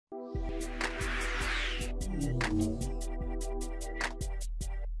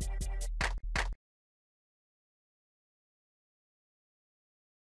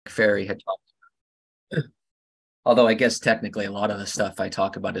Ferry had talked. Although I guess technically a lot of the stuff I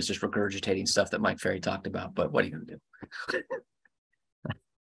talk about is just regurgitating stuff that Mike Ferry talked about. But what are you going to do?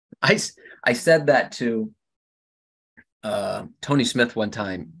 I said that to Tony Smith one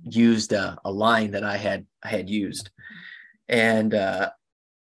time, used a line that I had used. And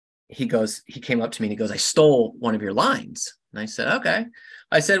he came up to me and he goes, "I stole one of your lines." And I said, "Okay."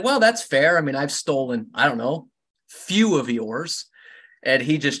 I said, "Well, that's fair. I mean, I've stolen, I don't know, few of yours." And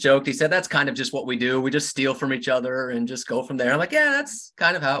he just joked. He said, "That's kind of just what we do. We just steal from each other and just go from there." I'm like, "Yeah, that's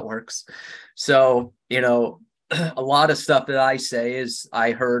kind of how it works." So, a lot of stuff that I say is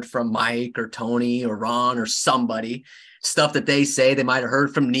I heard from Mike or Tony or Ron or somebody. Stuff that they say they might have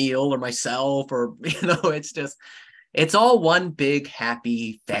heard from Neil or myself, or, it's all one big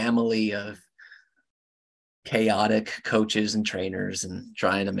happy family of chaotic coaches and trainers and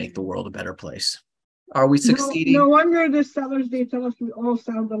trying to make the world a better place. Are we succeeding? No wonder the sellers, they tell us we all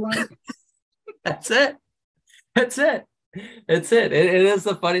sound alike. That's it. It is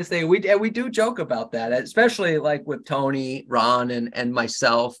the funniest thing. We do joke about that, especially like with Tony, Ron, and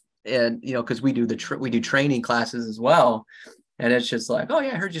myself, and because we do training classes as well, and it's just like, "Oh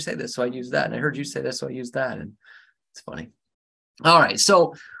yeah, I heard you say this, so I use that, and I heard you say this, so I use that," and it's funny. All right,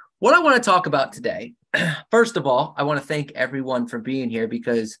 so what I want to talk about today, first of all, I want to thank everyone for being here,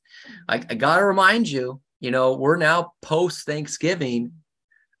 because I got to remind you, we're now post-Thanksgiving,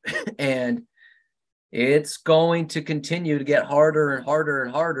 and it's going to continue to get harder and harder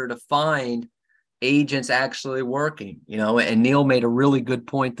and harder to find agents actually working, and Neil made a really good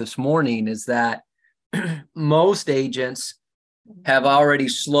point this morning, is that most agents have already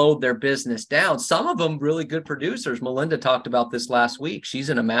slowed their business down. Some of them really good producers. Melinda talked about this last week. She's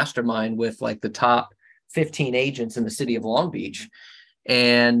in a mastermind with like the top 15 agents in the city of Long Beach.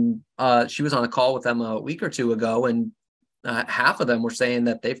 And she was on a call with them a week or two ago, and half of them were saying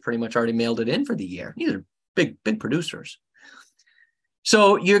that they've pretty much already mailed it in for the year. These are big producers.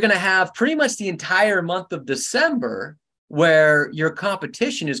 So you're going to have pretty much the entire month of December where your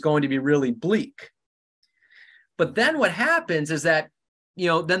competition is going to be really bleak. But then what happens is that,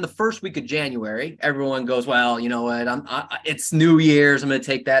 then the first week of January, everyone goes, "Well, you know what? It's New Year's. I'm going to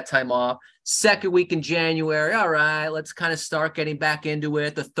take that time off." Second week in January, all right, let's kind of start getting back into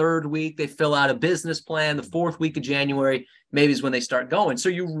it. The third week, they fill out a business plan. The fourth week of January, maybe is when they start going. So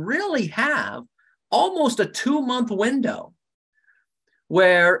you really have almost a 2-month window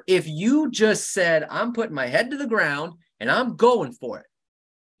where if you just said, "I'm putting my head to the ground and I'm going for it,"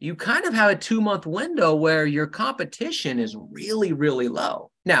 you kind of have a 2-month window where your competition is really, really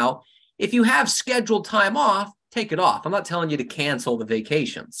low. Now, if you have scheduled time off, take it off. I'm not telling you to cancel the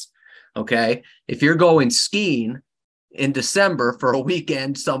vacations, okay? If you're going skiing in December for a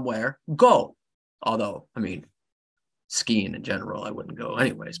weekend somewhere, go. Although, skiing in general, I wouldn't go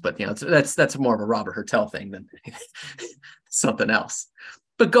anyways. But, that's more of a Robert Hertel thing than something else.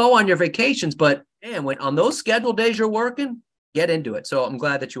 But go on your vacations. But, man, on those scheduled days you're working, get into it. So I'm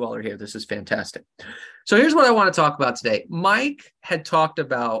glad that you all are here. This is fantastic. So here's what I want to talk about today. Mike had talked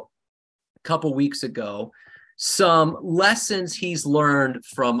about a couple weeks ago some lessons he's learned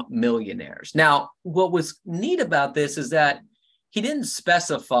from Millionaires. Now, what was neat about this is that he didn't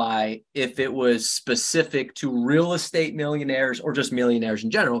specify if it was specific to real estate millionaires or just millionaires in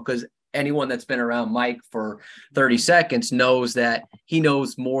general, because anyone that's been around Mike for 30 seconds knows that he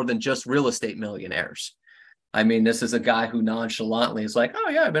knows more than just real estate millionaires. This is a guy who nonchalantly is like, "Oh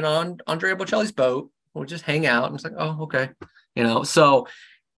yeah, I've been on Andrea Bocelli's boat. We'll just hang out." And it's like, "Oh, okay." So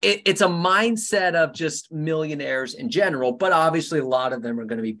it's a mindset of just millionaires in general, but obviously a lot of them are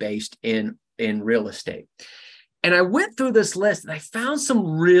going to be based in real estate. And I went through this list and I found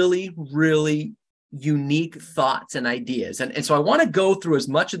some really, really unique thoughts and ideas. And so I want to go through as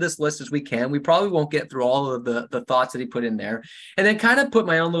much of this list as we can. We probably won't get through all of the thoughts that he put in there, and then kind of put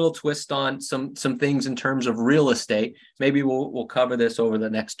my own little twist on some things in terms of real estate. Maybe we'll cover this over the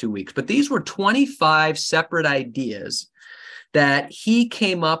next 2 weeks. But these were 25 separate ideas that he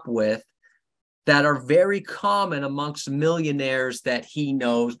came up with that are very common amongst millionaires that he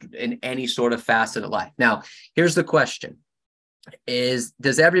knows in any sort of facet of life. Now, here's the question.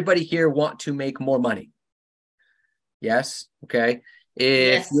 Does everybody here want to make more money? Yes. Okay.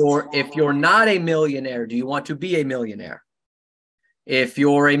 If you're not a millionaire, do you want to be a millionaire? If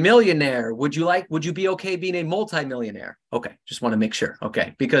you're a millionaire, would you be okay being a multimillionaire? Okay. Just want to make sure.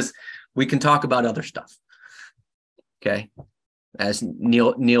 Okay. Because we can talk about other stuff. Okay. As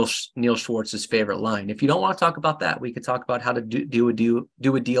Neil Schwartz's favorite line. If you don't want to talk about that, we could talk about how to do a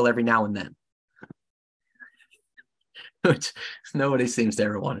deal every now and then. which nobody seems to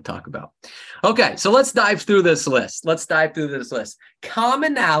ever want to talk about. Okay, so let's dive through this list.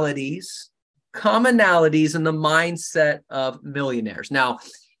 Commonalities in the mindset of millionaires. Now,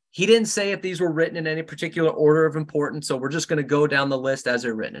 he didn't say if these were written in any particular order of importance, so we're just going to go down the list as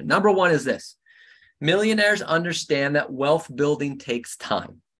they're written. Number one is this: millionaires understand that wealth building takes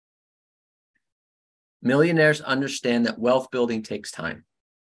time. Millionaires understand that wealth building takes time.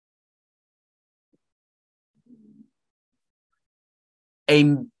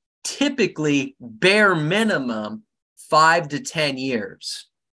 A typically bare minimum 5 to 10 years.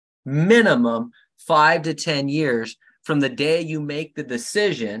 Minimum 5 to 10 years from the day you make the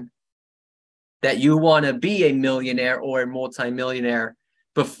decision that you want to be a millionaire or a multimillionaire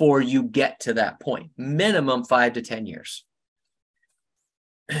before you get to that point. Minimum 5 to 10 years.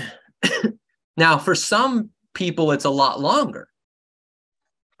 Now, for some people, it's a lot longer.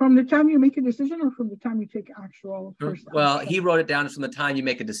 From the time you make a decision or from the time you take actual first action? Well, he wrote it down as from the time you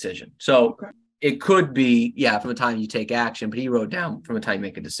make a decision. So okay. It could be, yeah, from the time you take action, but he wrote down from the time you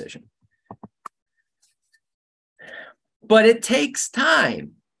make a decision. But it takes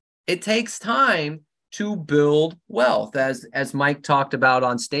time. It takes time to build wealth. As Mike talked about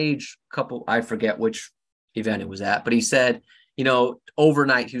on stage, I forget which event it was at, but he said,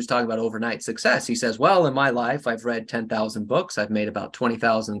 overnight, he was talking about overnight success. He says, well, in my life, I've read 10,000 books. I've made about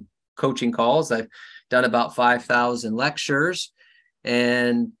 20,000 coaching calls. I've done about 5,000 lectures.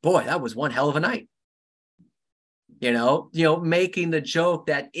 And boy, that was one hell of a night. Making the joke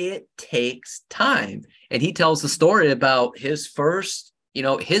that it takes time. And he tells the story about his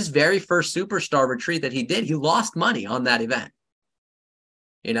very first superstar retreat that he did. He lost money on that event,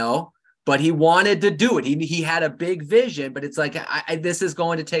 but he wanted to do it. He had a big vision, but it's like, this is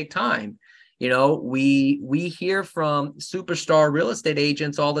going to take time. We hear from superstar real estate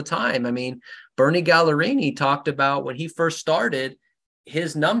agents all the time. I mean, Bernie Gallerini talked about when he first started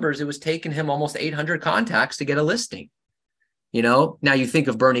his numbers, it was taking him almost 800 contacts to get a listing. Now you think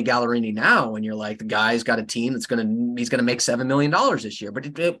of Bernie Gallerini now and you're like, the guy's got a team he's going to make $7 million this year. But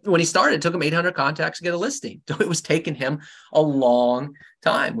when he started, it took him 800 contacts to get a listing. So it was taking him a long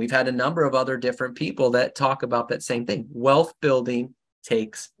time. We've had a number of other different people that talk about that same thing. Wealth building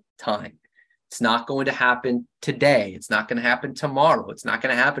takes time. It's not going to happen today. It's not going to happen tomorrow. It's not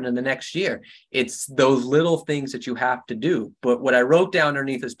going to happen in the next year. It's those little things that you have to do. But what I wrote down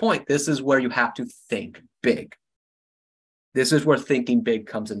underneath this point, this is where you have to think big. This is where thinking big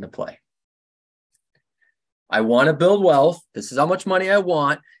comes into play. I want to build wealth. This is how much money I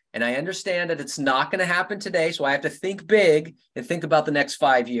want. And I understand that it's not going to happen today. So I have to think big and think about the next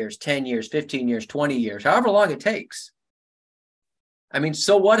 5 years, 10 years, 15 years, 20 years, however long it takes. I mean,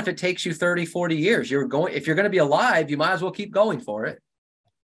 so what if it takes you 30, 40 years? If you're going to be alive, you might as well keep going for it.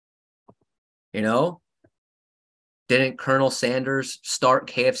 Didn't Colonel Sanders start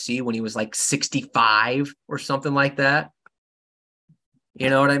KFC when he was like 65 or something like that? You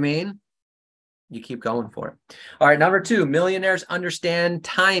know what I mean? You keep going for it. All right, number 2, millionaires understand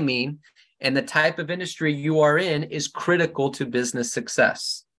timing, and the type of industry you are in is critical to business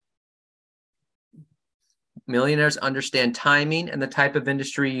success. Millionaires understand timing, and the type of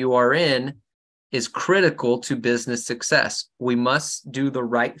industry you are in is critical to business success. We must do the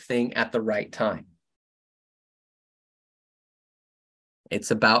right thing at the right time.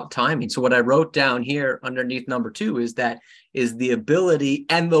 It's about timing. So what I wrote down here underneath number 2 is the ability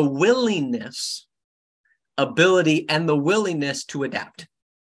and the willingness to adapt.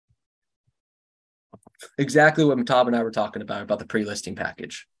 Exactly what Matab and I were talking about the pre-listing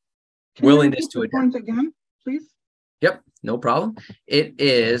package. Willingness to adapt. Point again, please. Yep, no problem.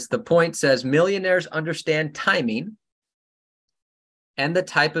 The point says millionaires understand timing, and the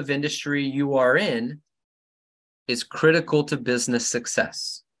type of industry you are in is critical to business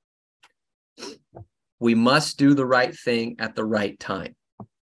success. We must do the right thing at the right time.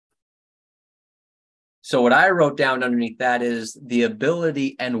 So what I wrote down underneath that is the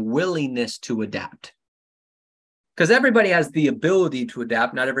ability and willingness to adapt. Because everybody has the ability to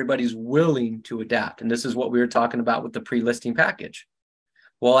adapt, not everybody's willing to adapt. And this is what we were talking about with the pre-listing package.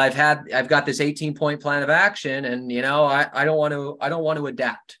 Well, I've got this 18-point plan of action, and I don't want to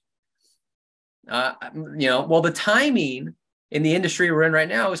adapt. Well, the timing in the industry we're in right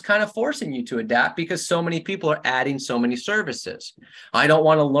now is kind of forcing you to adapt because so many people are adding so many services. I don't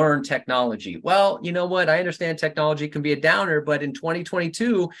want to learn technology. Well, you know what? I understand technology can be a downer, but in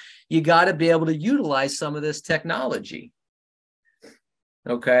 2022, you got to be able to utilize some of this technology.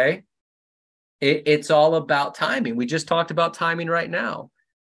 Okay. It's all about timing. We just talked about timing right now.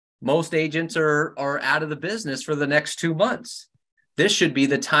 Most agents are out of the business for the next 2 months. This should be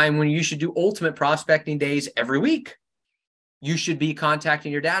the time when you should do ultimate prospecting days every week. You should be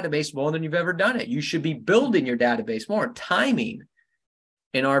contacting your database more than you've ever done it. You should be building your database more. Timing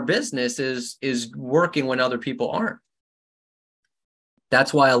in our business is working when other people aren't.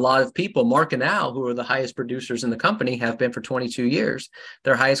 That's why a lot of people, Mark and Al, who are the highest producers in the company, have been for 22 years.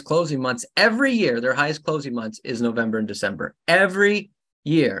 Their highest closing months every year, their highest closing months is November and December. Every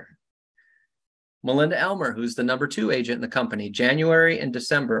year. Melinda Elmer, who's the number 2 agent in the company, January and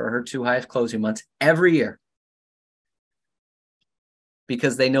December are her 2 highest closing months every year.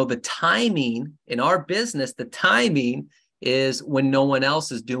 Because they know the timing in our business, the timing is when no one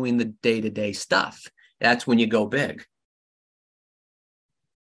else is doing the day-to-day stuff. That's when you go big.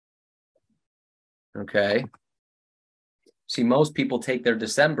 Okay. See, most people take their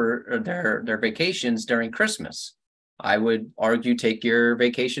December or their vacations during Christmas. I would argue take your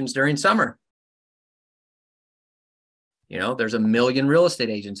vacations during summer. You know, there's 1 million real estate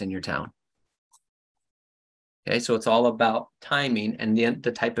agents in your town. Okay, so it's all about timing and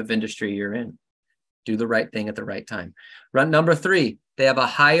the type of industry you're in. Do the right thing at the right time. Number 3, they have a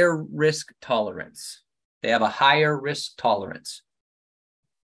higher risk tolerance. They have a higher risk tolerance.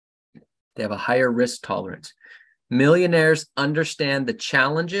 They have a higher risk tolerance. Millionaires understand the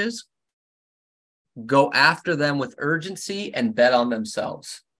challenges, go after them with urgency, and bet on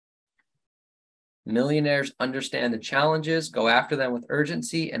themselves. Millionaires understand the challenges, go after them with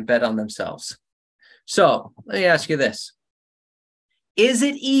urgency, and bet on themselves. So let me ask you this. Is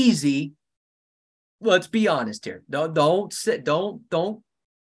it easy? Let's be honest here. Don't say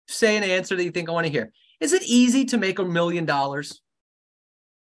an answer that you think I want to hear. Is it easy to make $1 million?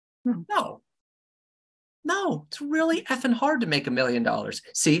 No. No, it's really effing hard to make $1 million.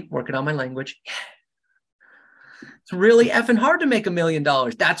 See, working on my language. It's really effing hard to make $1 million.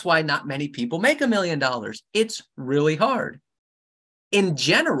 That's why not many people make $1 million. It's really hard. In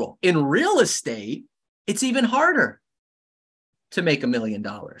general, in real estate, it's even harder to make $1 million.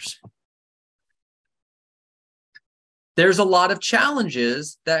 There's a lot of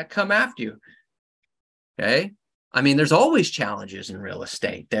challenges that come after you. Okay. I mean, there's always challenges in real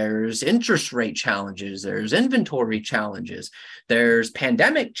estate. There's interest rate challenges. There's inventory challenges. There's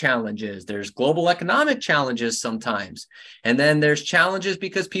pandemic challenges. There's global economic challenges sometimes. And then there's challenges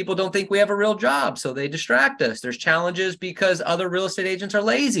because people don't think we have a real job, so they distract us. There's challenges because other real estate agents are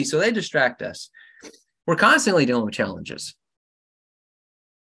lazy, so they distract us. We're constantly dealing with challenges.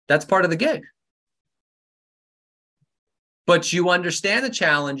 That's part of the gig. But you understand the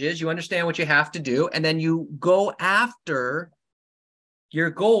challenges, you understand what you have to do, and then you go after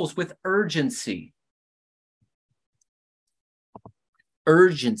your goals with urgency.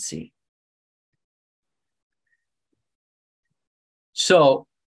 Urgency. So,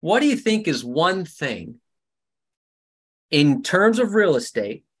 what do you think is one thing in terms of real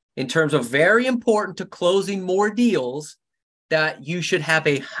estate, in terms of very important to closing more deals, that you should have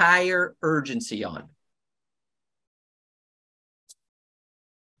a higher urgency on?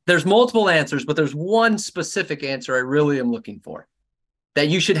 There's multiple answers, but there's one specific answer I really am looking for. That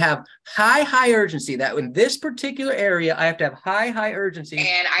you should have high urgency. That in this particular area, I have to have high urgency.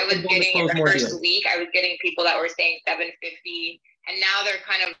 And I was getting in the first week, I was getting people that were saying 750, and now they're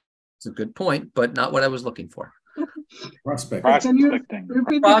kind of. It's a good point, but not what I was looking for. Prospecting,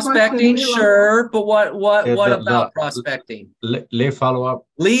 sure, but what about prospecting? Lead follow-up.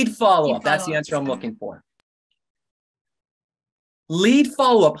 Lead follow-up. That's the answer I'm looking for. Lead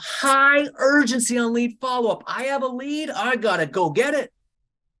follow-up, high urgency on lead follow-up. I have a lead, I gotta go get it.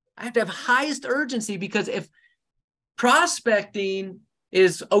 I have to have highest urgency, because if prospecting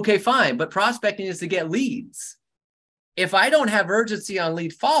is okay, fine, but prospecting is to get leads. If I don't have urgency on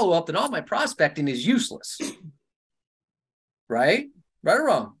lead follow-up, then all my prospecting is useless. Right? Right or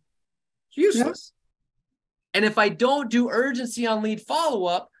wrong? It's useless. Yeah. And if I don't do urgency on lead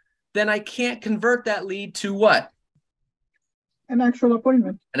follow-up, then I can't convert that lead to what? An actual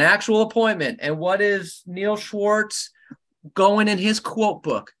appointment. An actual appointment. And what is Neil Schwartz going in his quote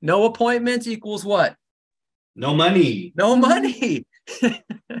book? No appointments equals what? No money. No money.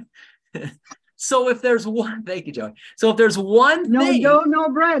 So if there's one, thank you, Joey. So if there's one thing. No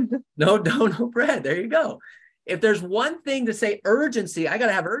bread. No bread. There you go. If there's one thing to say urgency, I got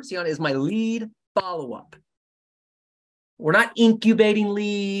to have urgency on, is my lead follow-up. We're not incubating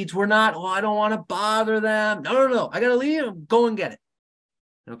leads. We're not, I don't want to bother them. No. I got to lead them. Go and get it.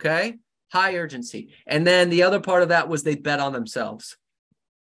 Okay? High urgency. And then the other part of that was they bet on themselves.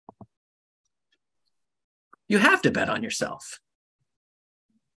 You have to bet on yourself.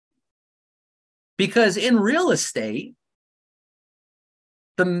 Because in real estate,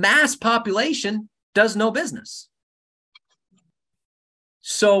 the mass population does no business.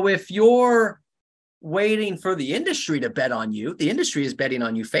 So if you're waiting for the industry to bet on you. The industry is betting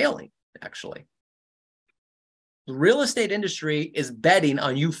on you failing, actually. The real estate industry is betting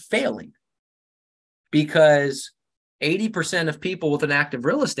on you failing because 80% of people with an active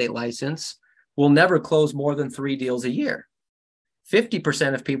real estate license will never close more than 3 deals a year.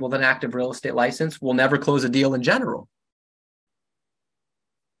 50% of people with an active real estate license will never close a deal in general.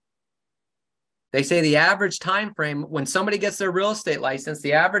 They say the average time frame when somebody gets their real estate license,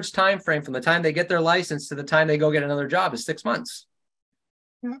 the average time frame from the time they get their license to the time they go get another job is 6 months.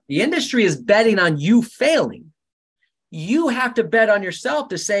 Yeah. The industry is betting on you failing. You have to bet on yourself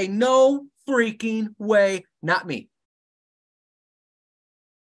to say, no freaking way, not me.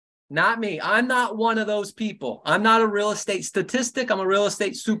 Not me. I'm not one of those people. I'm not a real estate statistic. I'm a real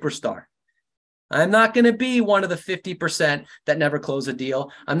estate superstar. I'm not going to be one of the 50% that never close a deal.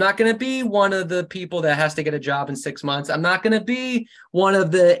 I'm not going to be one of the people that has to get a job in 6 months. I'm not going to be one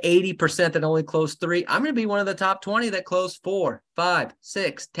of the 80% that only close 3. I'm going to be one of the top 20 that close 4, 5,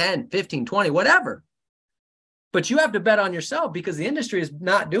 6, 10, 15, 20, whatever. But you have to bet on yourself because the industry is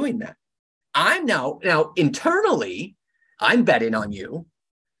not doing that. I'm now internally, I'm betting on you.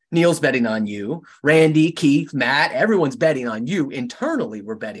 Neil's betting on you. Randy, Keith, Matt, everyone's betting on you. Internally,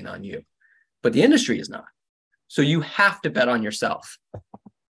 we're betting on you. But the industry is not. So you have to bet on yourself.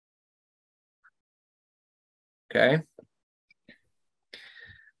 Okay.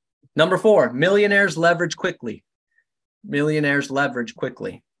 Number 4, millionaires leverage quickly. Millionaires leverage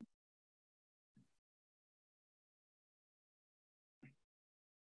quickly.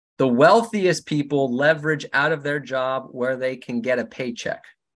 The wealthiest people leverage out of their job where they can get a paycheck.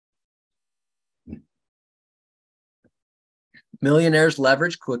 Millionaires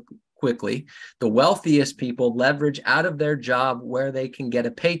leverage quickly. The wealthiest people leverage out of their job where they can get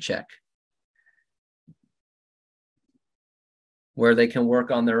a paycheck, where they can work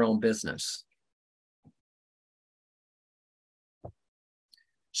on their own business.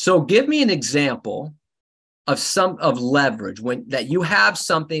 So give me an example of leverage when that you have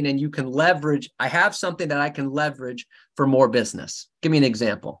something and you can leverage. I have something that I can leverage for more business. Give me an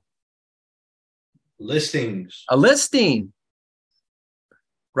example. Listings. A listing.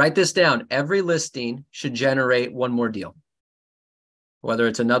 Write this down. Every listing should generate one more deal, whether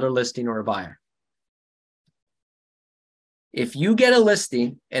it's another listing or a buyer. If you get a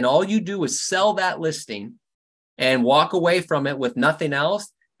listing and all you do is sell that listing and walk away from it with nothing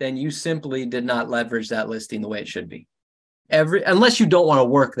else, then you simply did not leverage that listing the way it should be. Unless you don't want to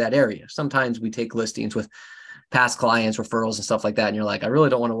work that area. Sometimes we take listings with past clients, referrals and stuff like that. And you're like, I really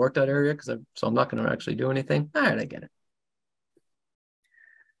don't want to work that area so I'm not going to actually do anything. All right, I get it.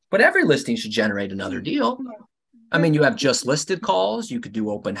 But every listing should generate another deal. I mean, you have just listed calls. You could do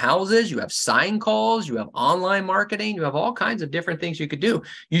open houses. You have sign calls. You have online marketing. You have all kinds of different things you could do.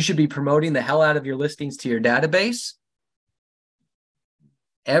 You should be promoting the hell out of your listings to your database.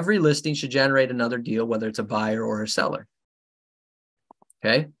 Every listing should generate another deal, whether it's a buyer or a seller.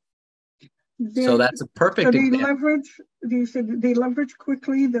 Okay. So that's a perfect example. They leverage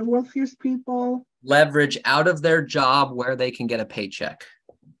quickly, the wealthiest people. Leverage out of their job where they can get a paycheck.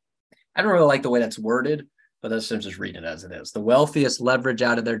 I don't really like the way that's worded, but let's just read it as it is. The wealthiest leverage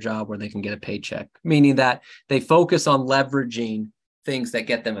out of their job where they can get a paycheck, meaning that they focus on leveraging things that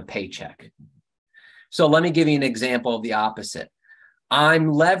get them a paycheck. So let me give you an example of the opposite. I'm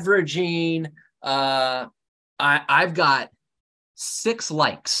leveraging, I've got 6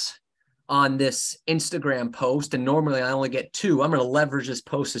 likes on this Instagram post, and normally I only get 2. I'm going to leverage this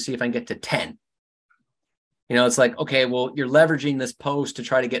post to see if I can get to 10. You know, it's like, okay, well, you're leveraging this post to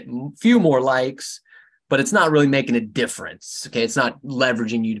try to get a few more likes, but it's not really making a difference. Okay. It's not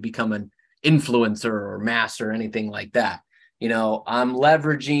leveraging you to become an influencer or master or anything like that. You know, I'm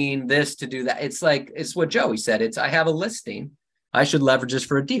leveraging this to do that. It's like, it's what Joey said. I have a listing. I should leverage this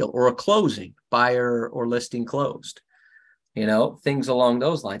for a deal or a closing, buyer or listing closed, you know, things along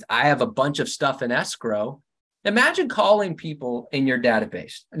those lines. I have a bunch of stuff in escrow. Imagine calling people in your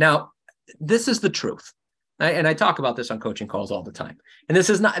database. Now, this is the truth. And I talk about this on coaching calls all the time. And this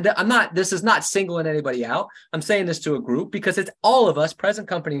is not singling anybody out. I'm saying this to a group because it's all of us, present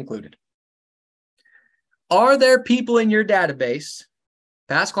company included. Are there people in your database,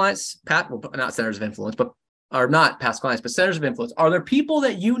 past clients, not centers of influence, but are not past clients, but centers of influence? Are there people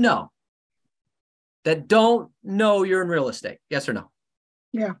that you know that don't know you're in real estate? Yes or no?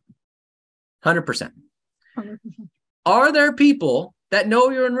 Yeah. 100%. 100%. Are there people that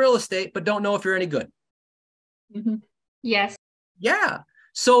know you're in real estate, but don't know if you're any good? Mm-hmm. Yes. Yeah.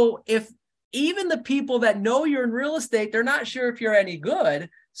 So if even the people that know you're in real estate, they're not sure if you're any good.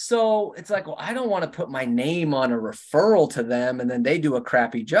 So it's like, well, I don't want to put my name on a referral to them and then they do a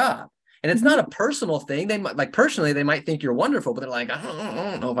crappy job. And it's not a personal thing. They might, like, personally, they might think you're wonderful, but they're like, I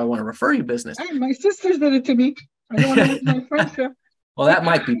don't know if I want to refer you business. Hey, my sisters did it to me. I don't want to lose my friendship. Well, that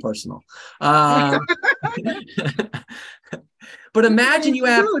might be personal. But imagine you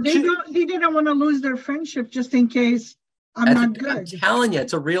have they didn't want to lose their friendship just in case I'm not good. I'm telling you,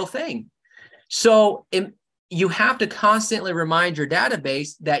 it's a real thing. So you have to constantly remind your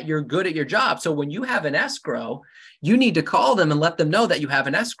database that you're good at your job. So when you have an escrow, you need to call them and let them know that you have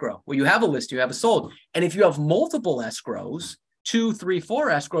an escrow. Well, you have a list, you have a sold. And if you have multiple escrows, 2, 3, 4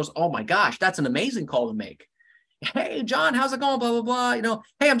 escrows, oh my gosh, that's an amazing call to make. Hey, John, how's it going? Blah, blah, blah. You know,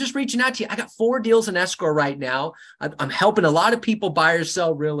 hey, I'm just reaching out to you. I got 4 deals in escrow right now. I'm helping a lot of people buy or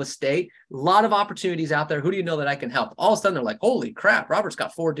sell real estate. A lot of opportunities out there. Who do you know that I can help? All of a sudden, they're like, holy crap, Robert's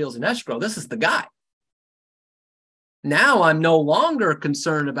got 4 deals in escrow. This is the guy. Now I'm no longer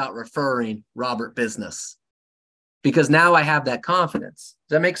concerned about referring Robert business because now I have that confidence.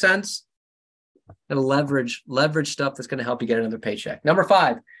 Does that make sense? Gotta leverage stuff that's going to help you get another paycheck. Number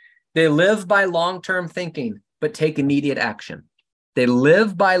 5, they live by long-term thinking, but take immediate action. They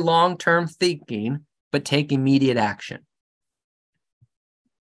live by long-term thinking, but take immediate action.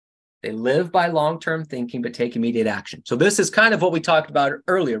 They live by long-term thinking, but take immediate action. So this is kind of what we talked about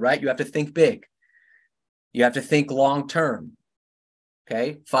earlier, right? You have to think big. You have to think long-term,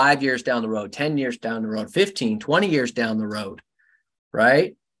 okay? 5 years down the road, 10 years down the road, 15, 20 years down the road,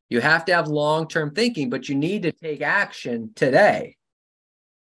 right? You have to have long-term thinking, but you need to take action today.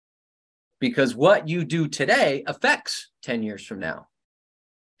 Because what you do today affects 10 years from now,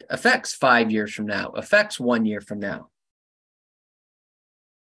 affects 5 years from now, affects 1 year from now.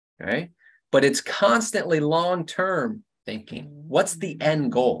 Okay? But it's constantly long-term thinking. What's the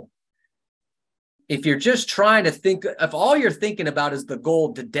end goal? If you're just trying to think, if all you're thinking about is the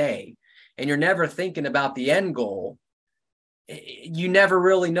goal today, and you're never thinking about the end goal, you never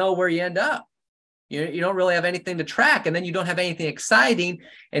really know where you end up. You don't really have anything to track, and then you don't have anything exciting,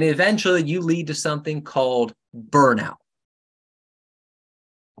 and eventually you lead to something called burnout.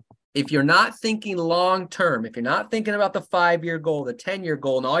 If you're not thinking long-term, if you're not thinking about the 5-year goal, the 10-year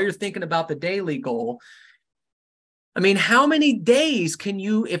goal, and all you're thinking about the daily goal, I mean, how many days can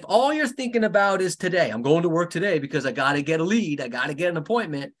you, if all you're thinking about is today, I'm going to work today because I got to get a lead, I got to get an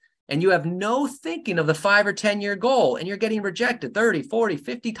appointment, and you have no thinking of the 5 or 10-year goal, and you're getting rejected 30, 40,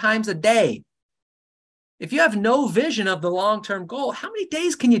 50 times a day. If you have no vision of the long-term goal, how many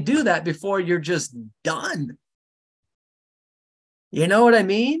days can you do that before you're just done? You know what I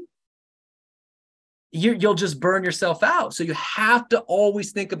mean? You'll just burn yourself out. So you have to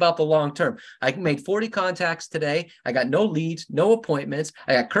always think about the long term. I made 40 contacts today. I got no leads, no appointments.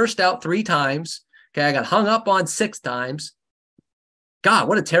 I got cursed out 3 times. Okay, I got hung up on 6 times. God,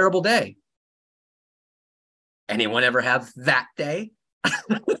 what a terrible day. Anyone ever have that day?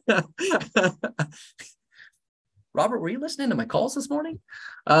 Robert, were you listening to my calls this morning?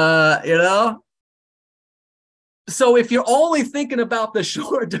 So if you're only thinking about the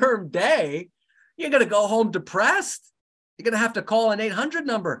short-term day, you're going to go home depressed. You're going to have to call an 800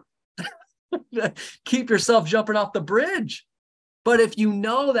 number. Keep yourself jumping off the bridge. But if you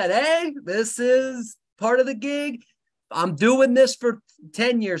know that, hey, this is part of the gig, I'm doing this for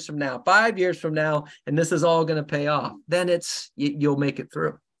 10 years from now, 5 years from now, and this is all going to pay off, then you'll make it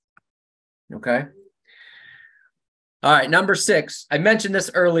through. Okay? All right, number 6. I mentioned this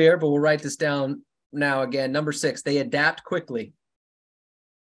earlier, but we'll write this down now again. Number 6, they adapt quickly.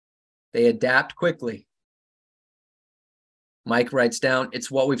 They adapt quickly. Mike writes down, it's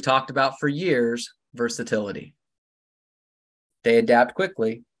what we've talked about for years, versatility. They adapt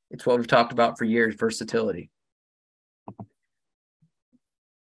quickly. It's what we've talked about for years, versatility.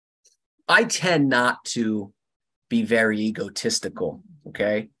 I tend not to be very egotistical,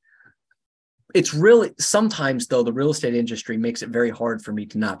 okay? It's really, sometimes though, the real estate industry makes it very hard for me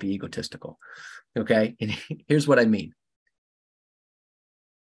to not be egotistical, okay? And here's what I mean.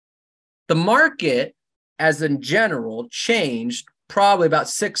 The market, as in general, changed probably about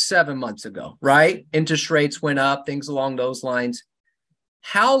 6-7 months ago, right? Interest rates went up, things along those lines.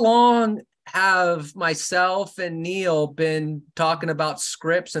 How long have myself and Neil been talking about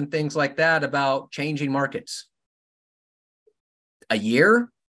scripts and things like that about changing markets? A year?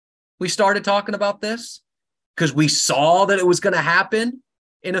 We started talking about this because we saw that it was going to happen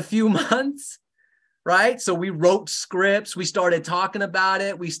in a few months. Right? So we wrote scripts. We started talking about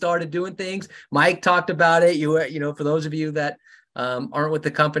it. We started doing things. Mike talked about it. You know, for those of you that aren't with the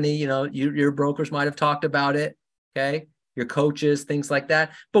company, you know, your brokers might have talked about it. Okay. Your coaches, things like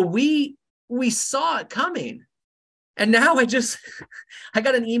that. But we saw it coming. And now I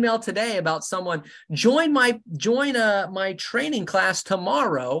got an email today about someone join my training class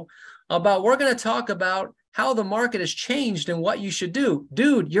tomorrow we're going to talk about how the market has changed and what you should do.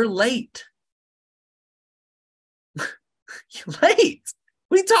 Dude, you're late. You're late.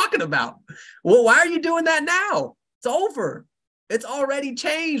 What are you talking about? Well, why are you doing that now? It's over. It's already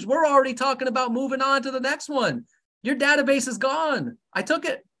changed. We're already talking about moving on to the next one. Your database is gone. I took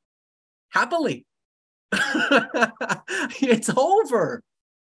it happily. It's over.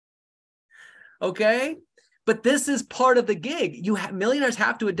 Okay? But this is part of the gig. Millionaires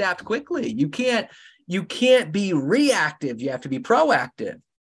have to adapt quickly. You can't be reactive. You have to be proactive.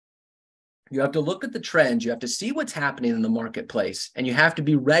 You have to look at the trends. You have to see what's happening in the marketplace, and you have to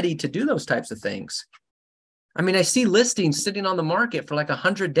be ready to do those types of things. I mean, I see listings sitting on the market for like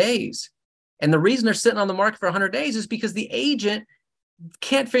 100 days. And the reason they're sitting on the market for 100 days is because the agent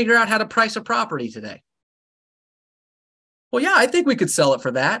can't figure out how to price a property today. Well, yeah, I think we could sell it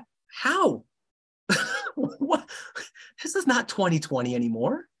for that. How? What? This is not 2020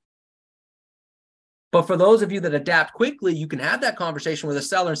 anymore. But for those of you that adapt quickly, you can have that conversation with a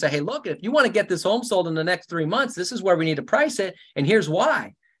seller and say, hey, look, if you want to get this home sold in the next 3 months, this is where we need to price it. And here's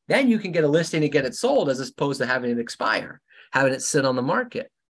why. Then you can get a listing and get it sold as opposed to having it expire, having it sit on the market.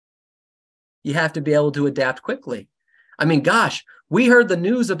 You have to be able to adapt quickly. I mean, gosh, we heard the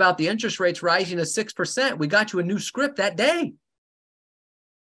news about the interest rates rising to 6%. We got you a new script that day.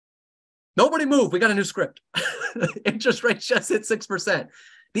 Nobody moved. We got a new script. Interest rates just hit 6%.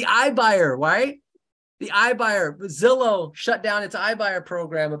 The iBuyer, right? The iBuyer, Zillow shut down its iBuyer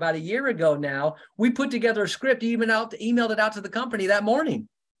program about a year ago now. We put together a script, emailed it out to the company that morning.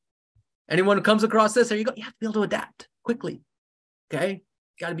 Anyone who comes across this, there you go. You have to be able to adapt quickly. Okay?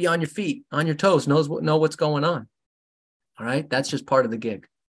 Got to be on your feet, on your toes, know what's going on. All right? That's just part of the gig.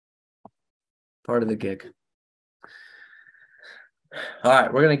 Part of the gig. All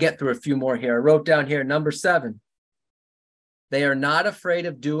right, we're going to get through a few more here. I wrote down here, number 7. They are not afraid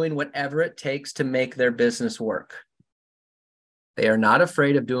of doing whatever it takes to make their business work. They are not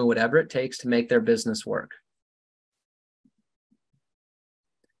afraid of doing whatever it takes to make their business work.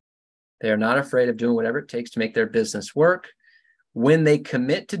 They are not afraid of doing whatever it takes to make their business work. When they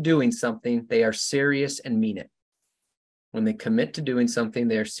commit to doing something, they are serious and mean it. When they commit to doing something,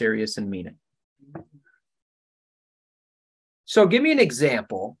 they are serious and mean it. So give me an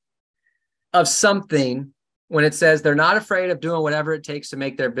example of something when it says they're not afraid of doing whatever it takes to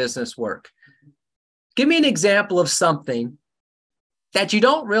make their business work. Give me an example of something that you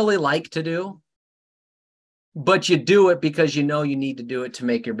don't really like to do, but you do it because you know you need to do it to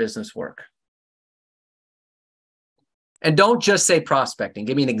make your business work. And don't just say prospecting.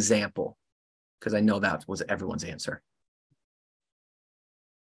 Give me an example, because I know that was everyone's answer.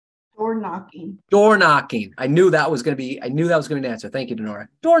 Door knocking. Door knocking. I knew that was going to be an answer. Thank you, Denora.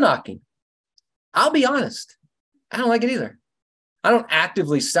 Door knocking. I'll be honest. I don't like it either. I don't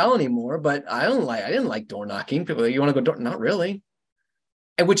actively sell anymore, but I didn't like door knocking. People, you want to go door? Not really.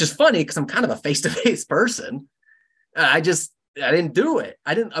 And which is funny because I'm kind of a face-to-face person. I didn't do it.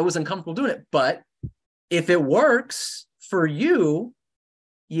 I wasn't comfortable doing it. But if it works for you,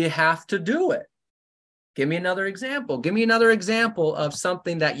 you have to do it. Give me another example. Give me another example of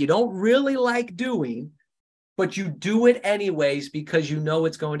something that you don't really like doing, but you do it anyways because you know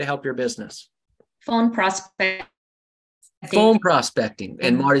it's going to help your business. Phone prospecting. Phone prospecting.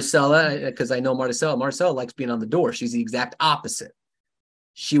 And Maricela, because I know Maricela likes being on the door. She's the exact opposite.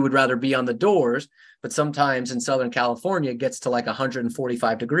 She would rather be on the doors, but sometimes in Southern California, it gets to like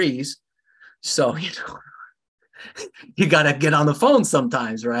 145 degrees. So, you got to get on the phone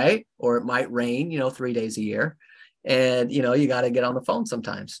sometimes, right? Or it might rain, 3 days a year. And, you got to get on the phone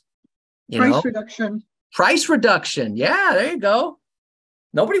sometimes. Price reduction. Price reduction. Yeah, there you go.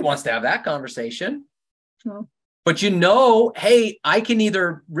 Nobody wants to have that conversation. No. But hey, I can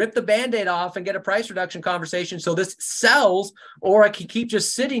either rip the Band-Aid off and get a price reduction conversation so this sells, or I can keep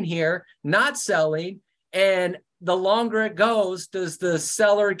just sitting here, not selling. And the longer it goes, does the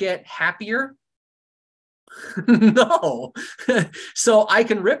seller get happier? No. So I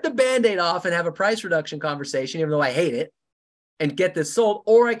can rip the Band-Aid off and have a price reduction conversation, even though I hate it, and get this sold,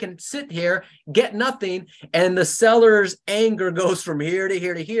 or I can sit here, get nothing, and the seller's anger goes from here to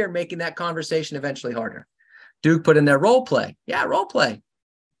here to here, making that conversation eventually harder. Duke put in their role play. Yeah, role play.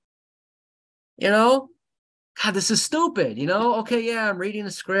 God, this is stupid. Okay, yeah, I'm reading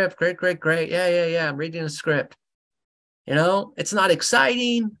a script. Great. Yeah, I'm reading a script. It's not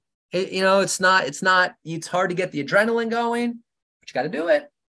exciting. It's hard to get the adrenaline going, but you got to do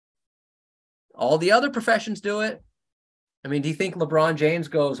it. All the other professions do it. I mean, do you think LeBron James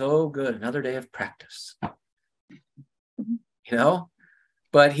goes, oh, good, another day of practice?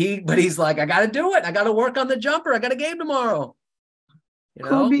 But he's like, I got to do it. I got to work on the jumper. I got a game tomorrow.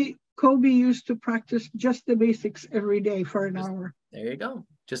 Kobe Kobe used to practice just the basics every day for an hour. There you go.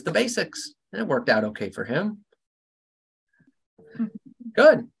 Just the basics. And it worked out okay for him.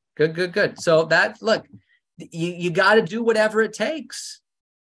 Good. So look, you got to do whatever it takes.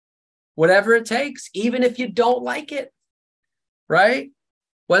 Whatever it takes, even if you don't like it, right?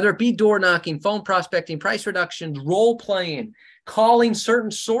 Whether it be door knocking, phone prospecting, price reductions, role playing, calling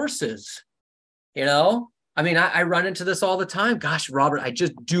certain sources, I mean, I run into this all the time. Gosh, Robert, I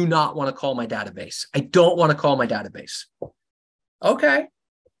just do not want to call my database. I don't want to call my database. Okay.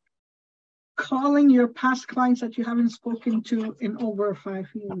 Calling your past clients that you haven't spoken to in over 5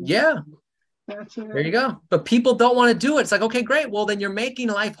 years. Yeah. There you go. But people don't want to do it. It's like, okay, great. Well, then you're making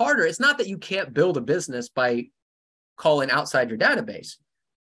life harder. It's not that you can't build a business by calling outside your database.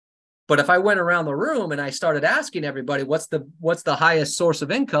 But if I went around the room and I started asking everybody, what's the highest source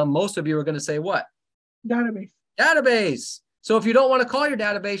of income? Most of you are going to say what? Database. So if you don't want to call your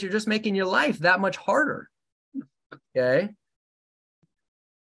database, you're just making your life that much harder. Okay.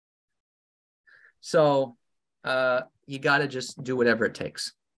 So you got to just do whatever it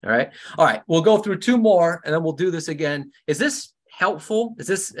takes. All right. We'll go through 2 more and then we'll do this again. Is this helpful? Is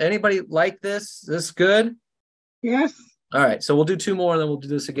this anybody like this? Is this good? Yes. All right. So we'll do 2 more and then we'll do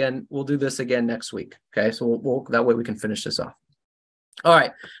this again. We'll do this again next week. Okay. So we'll that way we can finish this off. All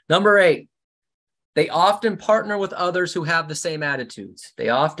right. Number 8. They often partner with others who have the same attitudes. They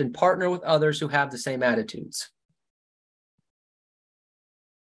often partner with others who have the same attitudes.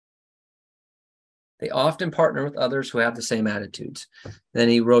 They often partner with others who have the same attitudes. Then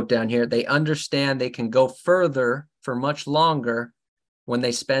he wrote down here, they understand they can go further for much longer when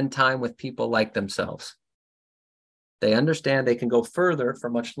they spend time with people like themselves. They understand they can go further for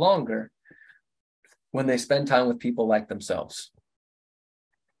much longer when they spend time with people like themselves.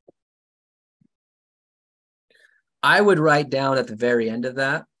 I would write down at the very end of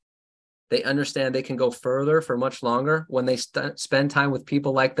that, they understand they can go further for much longer when they spend time with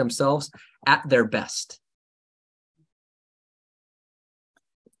people like themselves at their best.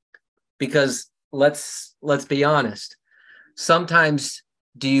 Because let's be honest. Sometimes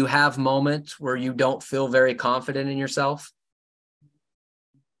do you have moments where you don't feel very confident in yourself?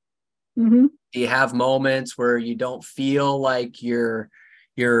 Mm-hmm. Do you have moments where you don't feel like you're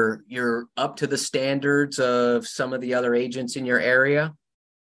up to the standards of some of the other agents in your area?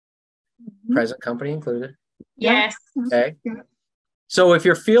 Mm-hmm. Present company included? Yes. Okay. Yeah. So if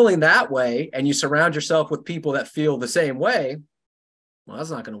you're feeling that way and you surround yourself with people that feel the same way, well,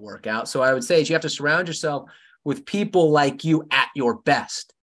 that's not going to work out. So I would say you have to surround yourself with people like you at your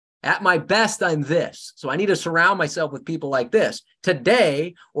best. At my best, I'm this. So I need to surround myself with people like this.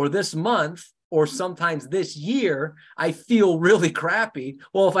 Today or this month or sometimes this year, I feel really crappy.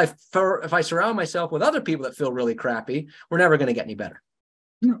 Well, if I surround myself with other people that feel really crappy, we're never going to get any better.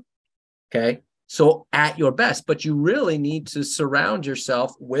 No. Okay. So at your best, but you really need to surround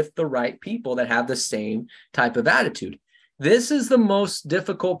yourself with the right people that have the same type of attitude. This is the most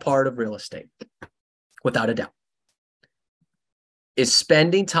difficult part of real estate, without a doubt, is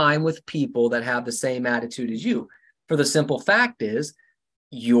spending time with people that have the same attitude as you. For the simple fact is,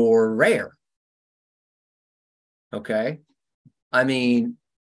 you're rare. Okay. I mean,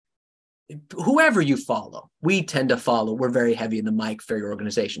 whoever you follow, we tend to follow. We're very heavy in the Mike Ferry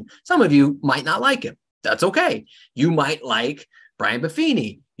organization. Some of you might not like him. That's okay. You might like Brian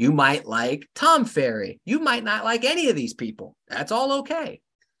Buffini. You might like Tom Ferry. You might not like any of these people. That's all okay.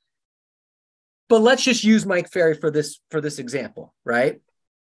 But let's just use Mike Ferry for this example, right?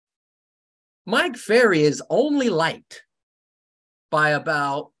 Mike Ferry is only liked by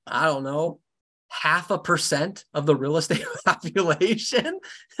about, I don't know, 0.5% of the real estate population.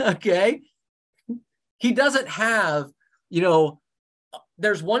 Okay. He doesn't have,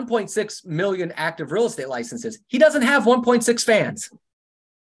 there's 1.6 million active real estate licenses. He doesn't have 1.6 fans.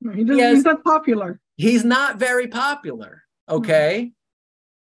 He's not popular. He's not very popular. Okay.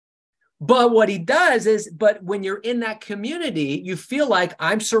 But what he does is, but when you're in that community, you feel like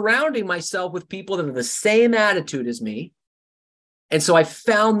I'm surrounding myself with people that are the same attitude as me. And so I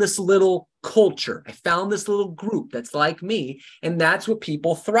found this little culture. I found this little group that's like me. And that's what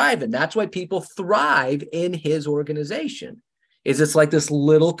people thrive in. That's why people thrive in his organization. It's like this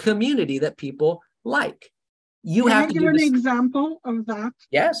little community that people like. You Can have I to give an example of that?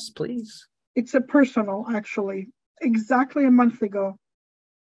 Yes, please. It's a personal, actually. Exactly a month ago,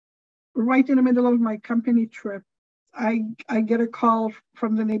 right in the middle of my company trip, I get a call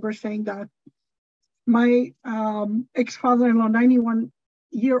from the neighbor saying that my ex-father-in-law,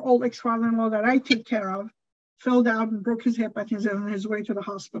 91-year-old ex-father-in-law that I take care of, fell down and broke his hip and he's on his way to the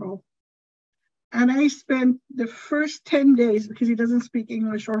hospital. And I spent the first 10 days, because he doesn't speak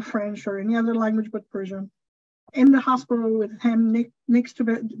English or French or any other language but Persian, in the hospital with him next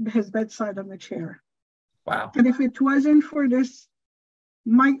to his bedside on the chair. Wow. And if it wasn't for this,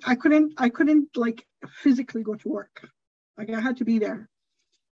 I couldn't like physically go to work. Like I had to be there.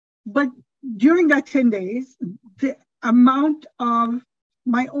 But during that 10 days, the amount of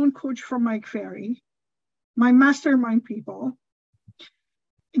my own coach from Mike Ferry, my mastermind people,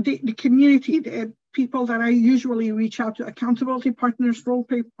 the community, the people that I usually reach out to, accountability partners, role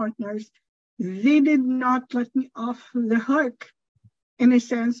play partners, they did not let me off the hook in a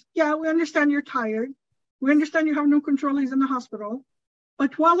sense. Yeah, we understand you're tired. We understand you have no control. He's in the hospital.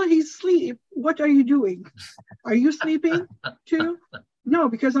 But while he's asleep, what are you doing? Are you sleeping too? No,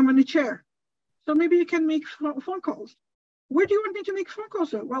 because I'm in a chair. So maybe you can make phone calls. Where do you want me to make phone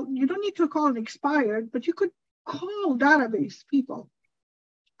calls? Well, you don't need to call it expired, but you could call database people.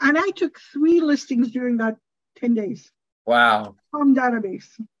 And I took 3 listings during that 10 days. Wow. From database.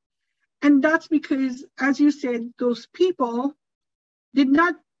 And that's because, as you said, those people did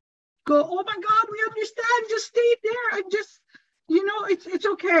not go, oh my God, we understand, just stay there. And just, it's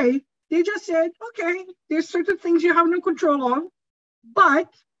okay. They just said, okay, there's certain things you have no control of,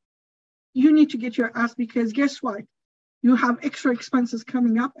 but you need to get your ass, because guess what? You have extra expenses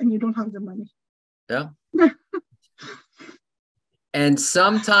coming up and you don't have the money. Yeah. And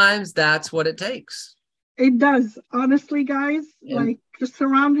sometimes that's what it takes. It does. Honestly, guys, like just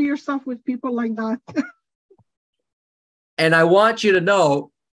surround yourself with people like that. And I want you to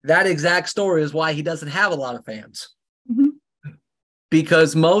know that exact story is why he doesn't have a lot of fans. Mm-hmm.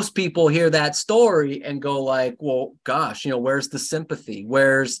 Because most people hear that story and go like, well, gosh, where's the sympathy?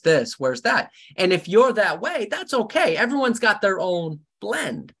 Where's this? Where's that? And if you're that way, that's okay. Everyone's got their own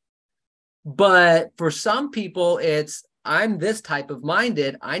blend. But for some people, it's, I'm this type of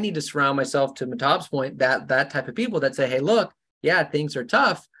minded. I need to surround myself, to Matab's point, that type of people that say, hey, look, yeah, things are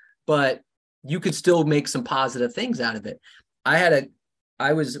tough, but you could still make some positive things out of it.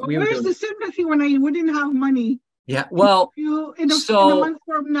 Where's the sympathy when I wouldn't have money? Yeah, well, in a month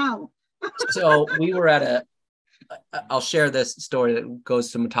from now. So we were at I'll share this story that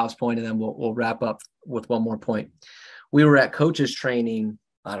goes to Matab's point, and then we'll wrap up with one more point. We were at coaches training,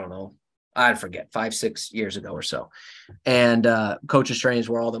 I don't know, I forget, 5-6 years ago or so. And coaches trainings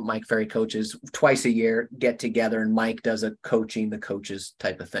where all the Mike Ferry coaches twice a year get together, and Mike does a coaching the coaches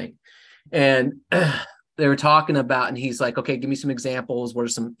type of thing. And they were talking about, and he's like, okay, give me some examples. What are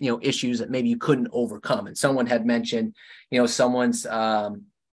some, issues that maybe you couldn't overcome? And someone had mentioned, someone's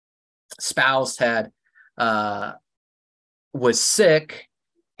spouse was sick,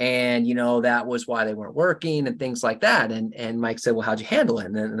 and, that was why they weren't working and things like that. And Mike said, well, how'd you handle it?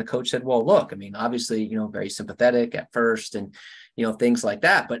 And then the coach said, well, look, I mean, obviously, very sympathetic at first and, things like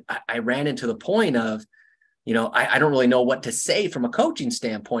that. But I ran into the point of, I don't really know what to say from a coaching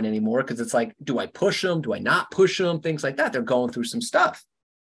standpoint anymore, because it's like, do I push them? Do I not push them? Things like that. They're going through some stuff.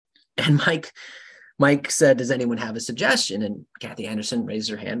 And Mike said, does anyone have a suggestion? And Kathy Anderson raised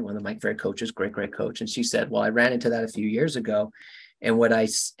her hand, one of the Mike Ferry coaches, great coach. And she said, well, I ran into that a few years ago. And what I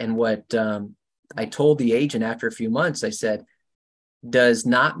told the agent after a few months, I said, does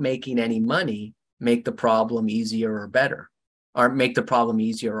not making any money make the problem easier or better, or make the problem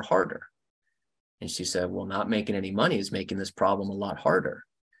easier or harder? And she said, well, not making any money is making this problem a lot harder.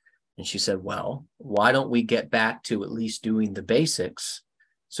 And she said, well, why don't we get back to at least doing the basics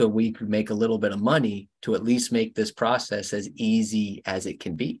so we could make a little bit of money to at least make this process as easy as it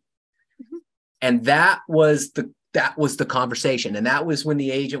can be? Mm-hmm. And that was the conversation. And that was when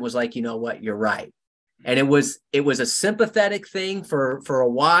the agent was like, you know what, you're right. And it was a sympathetic thing for a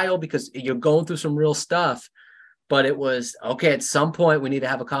while, because you're going through some real stuff. But it was, okay, at some point we need to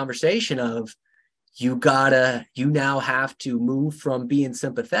have a conversation of, you now have to move from being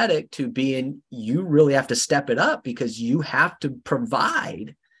sympathetic to being, you really have to step it up, because you have to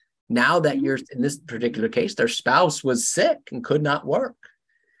provide now that you're, in this particular case, their spouse was sick and could not work,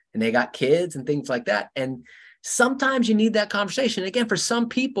 and they got kids and things like that. And sometimes you need that conversation. Again, for some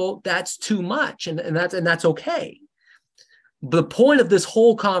people, that's too much, and that's okay. The point of this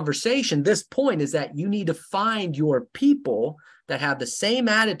whole conversation, this point, is that you need to find your people that have the same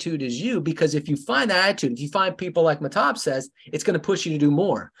attitude as you, because if you find that attitude, if you find people like Matab says, it's going to push you to do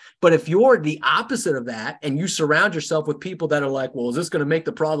more. But if you're the opposite of that, and you surround yourself with people that are like, well, is this going to make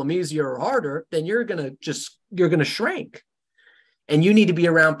the problem easier or harder? Then you're going to shrink. And you need to be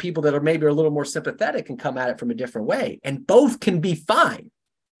around people that are maybe a little more sympathetic and come at it from a different way. And both can be fine.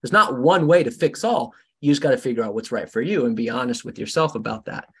 There's not one way to fix all. You just got to figure out what's right for you and be honest with yourself about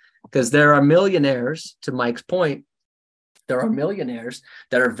that. Because there are millionaires, to Mike's point, There are millionaires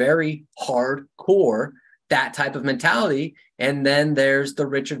that are very hardcore, that type of mentality. And then there's the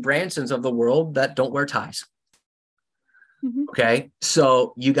Richard Bransons of the world that don't wear ties. Mhm. Okay.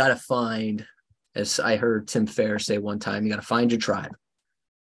 So you got to find, as I heard Tim Ferriss say one time, you got to find your tribe.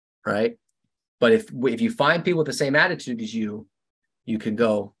 Right. But if you find people with the same attitude as you can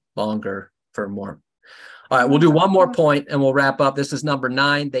go longer for more. All right. We'll do one more point and we'll wrap up. This is number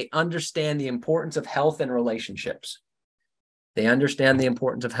 9. They understand the importance of health and relationships. They understand the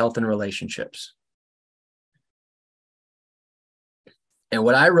importance of health and relationships. And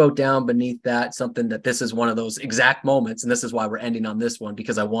what I wrote down beneath that, something that this is one of those exact moments, and this is why we're ending on this one,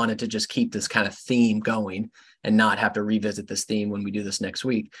 because I wanted to just keep this kind of theme going and not have to revisit this theme when we do this next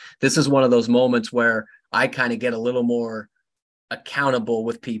week. This is one of those moments where I kind of get a little more accountable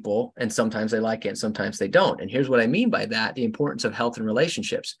with people, and sometimes they like it and sometimes they don't. And here's what I mean by that: the importance of health and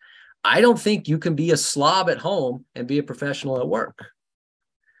relationships. I don't think you can be a slob at home and be a professional at work.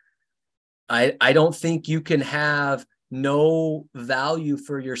 I don't think you can have no value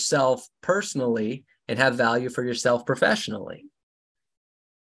for yourself personally and have value for yourself professionally.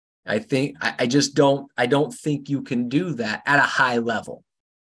 I don't think you can do that at a high level.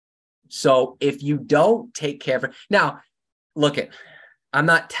 So if you don't take care of it, now look at, I'm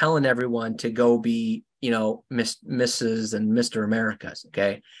not telling everyone to go be, Mrs. and Mr. Americas.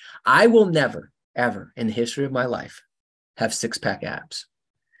 Okay. I will never, ever in the history of my life have 6-pack abs,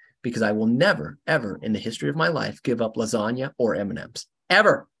 because I will never, ever in the history of my life give up lasagna or M&Ms.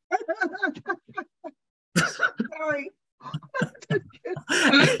 Ever. Sorry.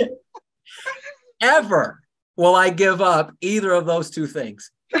 Ever will I give up either of those two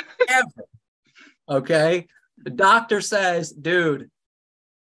things. Ever. Okay? The doctor says, dude,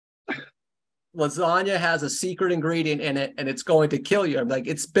 lasagna has a secret ingredient in it and it's going to kill you. I'm like,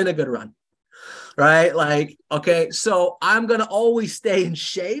 it's been a good run. Right? Like, okay, so I'm going to always stay in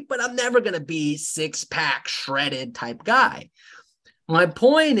shape, but I'm never going to be 6-pack shredded type guy. My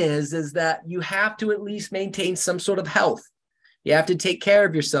point is that you have to at least maintain some sort of health. You have to take care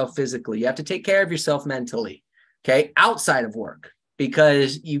of yourself physically. You have to take care of yourself mentally, okay, outside of work,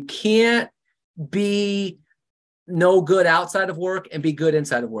 because you can't be no good outside of work and be good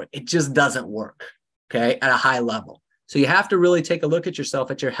inside of work. It just doesn't work, okay, at a high level. So you have to really take a look at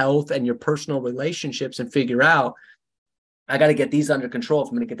yourself, at your health and your personal relationships, and figure out, I got to get these under control if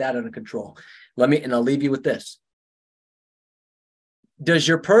I'm going to get that under control. And I'll leave you with this. Does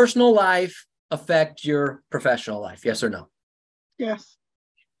your personal life affect your professional life? Yes or no? Yes.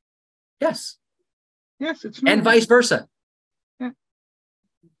 Yes. Yes, it's and vice versa. Yeah.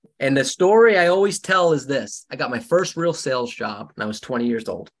 And the story I always tell is this. I got my first real sales job when I was 20 years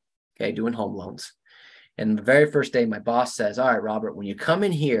old, okay, doing home loans. And the very first day, my boss says, all right, Robert, when you come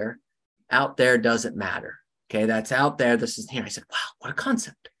in here, out there doesn't matter. Okay, that's out there. This is here. I said, wow, what a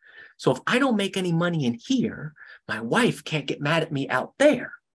concept. So if I don't make any money in here, my wife can't get mad at me out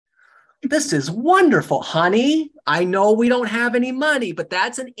there. This is wonderful, honey. I know we don't have any money, but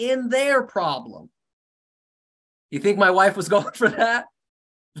that's an in there problem. You think my wife was going for that?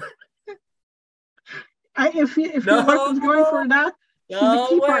 If your wife was going for that,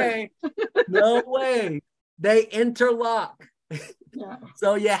 no way. No way. They interlock. Yeah.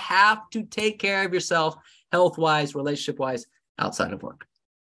 So you have to take care of yourself health-wise, relationship-wise, outside of work.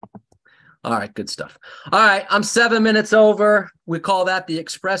 All right, good stuff. All right, I'm 7 minutes over. We call that the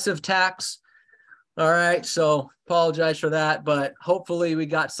expressive tax. All right, so apologize for that, but hopefully we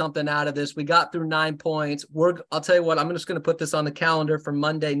got something out of this. We got through 9 points. I'll tell you what, I'm just going to put this on the calendar for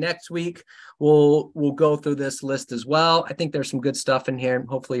Monday next week. We'll go through this list as well. I think there's some good stuff in here.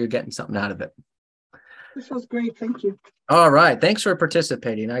 Hopefully you're getting something out of it. This was great. Thank you. All right, thanks for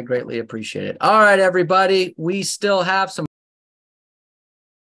participating. I greatly appreciate it. All right, everybody, we still have some